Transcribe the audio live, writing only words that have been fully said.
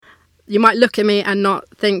You might look at me and not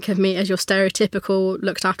think of me as your stereotypical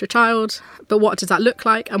looked after child, but what does that look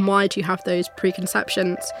like and why do you have those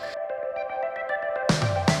preconceptions?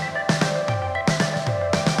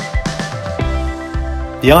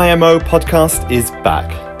 The IMO Podcast is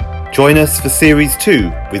back. Join us for Series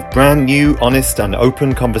 2 with brand new, honest and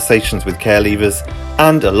open conversations with care leavers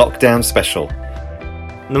and a lockdown special.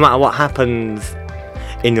 No matter what happens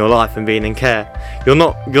in your life and being in care, you're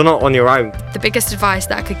not on your own. The biggest advice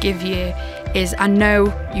that I could give you is, I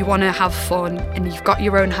know you want to have fun and you've got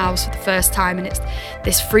your own house for the first time and it's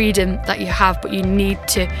this freedom that you have, but you need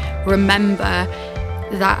to remember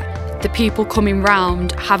that the people coming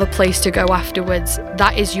round have a place to go afterwards.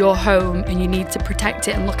 That is your home and you need to protect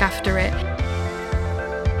it and look after it.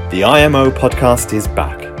 The IMO Podcast is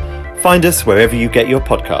back. Find us wherever you get your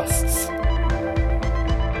podcasts.